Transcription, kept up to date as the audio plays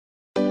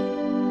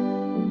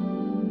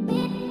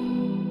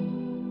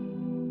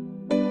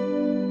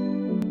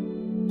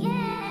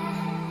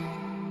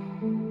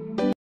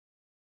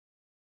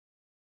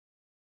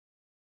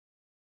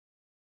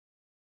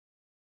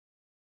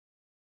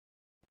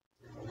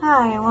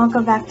Hi, and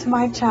welcome back to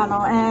my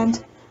channel,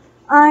 and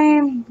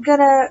I'm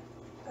gonna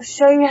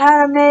show you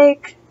how to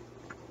make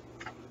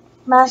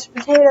mashed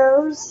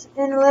potatoes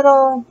in a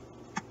little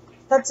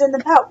that's in the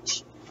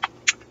pouch.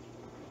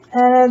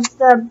 And it's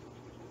the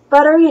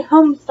buttery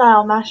home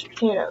style mashed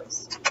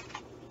potatoes.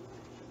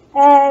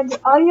 And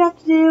all you have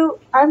to do,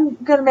 I'm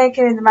gonna make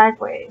it in the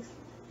microwave.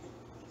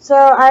 So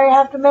I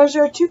have to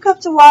measure 2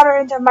 cups of water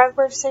into a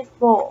microwave safe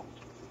bowl.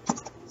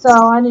 So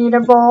I need a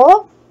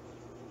bowl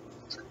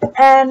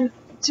and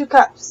 2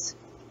 cups.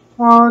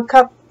 Well, a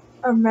cup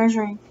of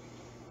measuring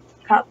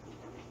cup.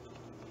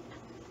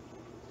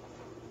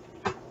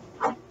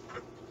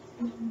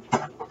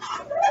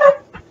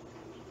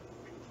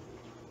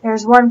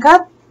 There's 1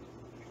 cup.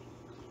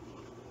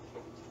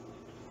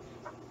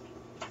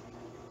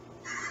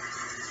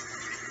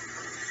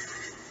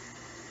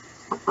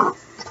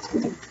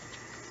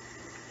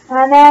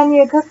 And then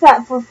you cook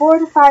that for 4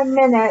 to 5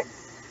 minutes.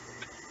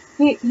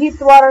 Heat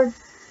the water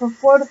for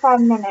 4 to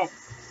 5 minutes.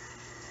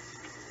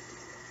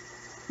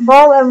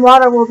 Bowl and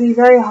water will be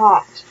very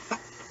hot.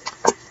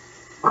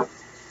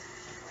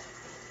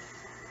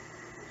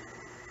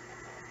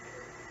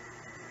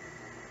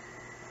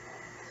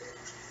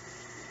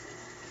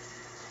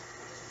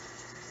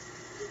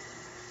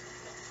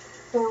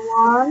 So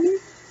 1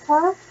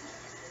 cup.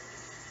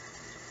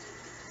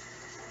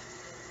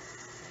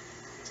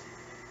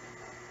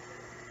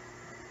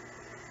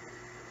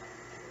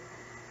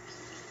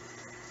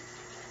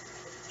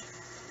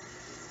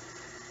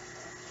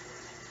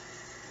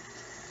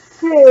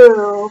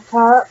 Two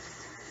cups.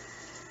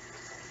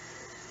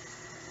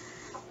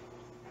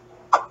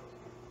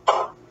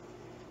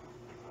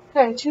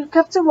 Okay, 2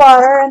 cups of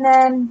water, and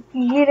then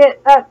you heat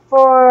it up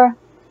for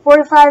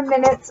 45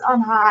 minutes on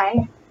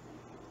high.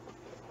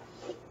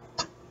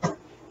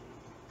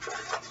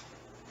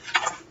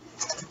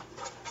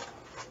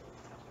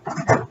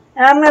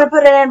 And I'm going to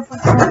put it in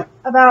for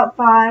about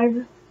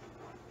 5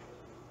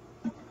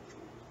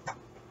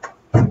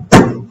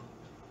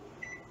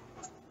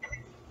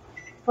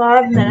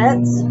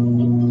 minutes.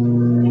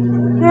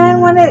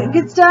 And when it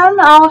gets done,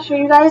 I'll show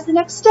you guys the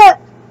next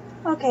step.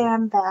 Okay,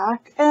 I'm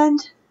back, and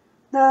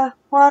the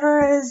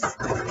water is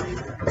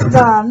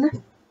done.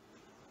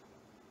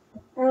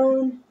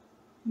 And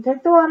you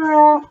take the water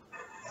out,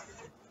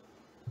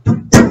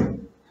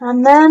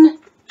 and then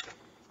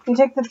you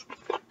take the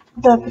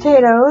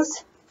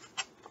potatoes,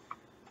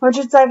 which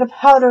is like a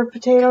powdered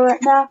potato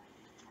right now,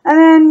 and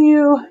then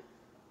you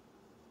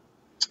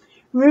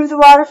remove the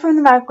water from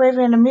the microwave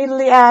and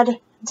immediately add an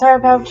entire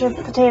pouch of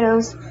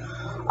potatoes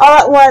all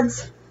at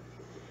once.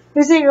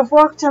 Using a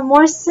fork to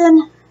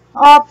moisten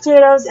all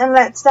potatoes and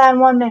let stand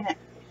 1 minute.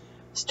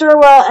 Stir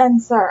well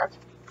and serve.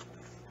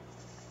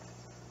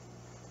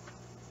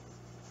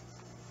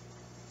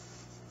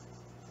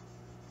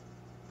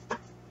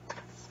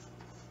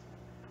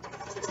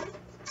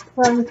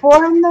 So you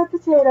pour in the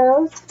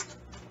potatoes,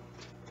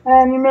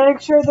 and you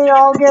make sure they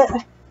all get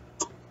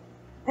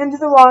into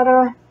the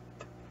water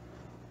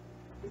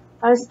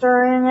by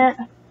stirring it.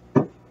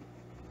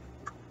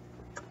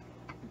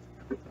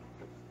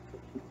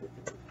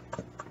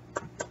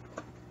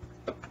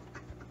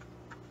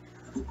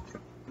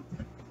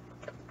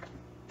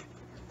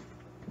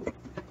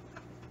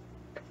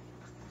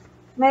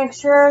 Make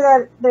sure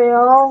that they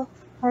all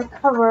are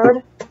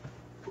covered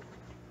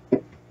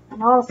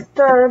and all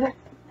stirred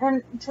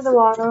into the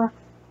water.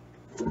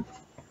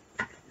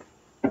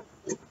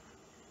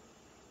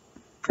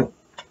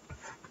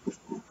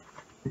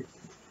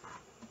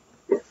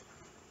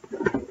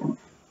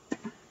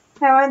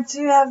 Now once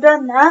you have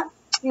done that,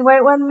 you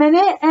wait 1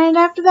 minute, and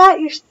after that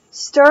you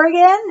stir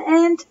again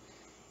and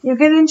you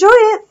can enjoy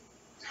it.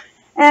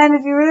 And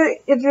if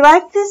you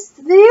like this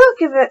video,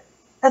 give it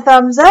a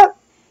thumbs up.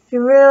 If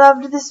you really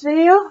loved this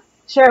video,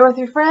 share it with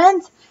your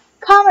friends.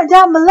 Comment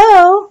down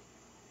below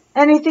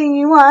anything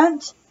you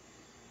want.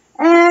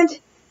 And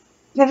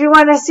if you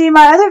want to see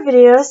my other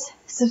videos,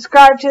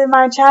 subscribe to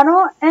my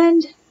channel.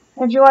 And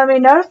if you want to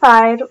be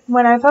notified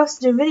when I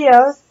post new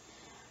videos,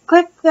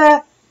 click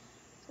the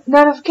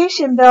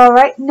notification bell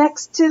right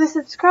next to the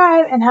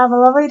subscribe, and have a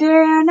lovely day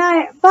or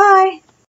night. Bye!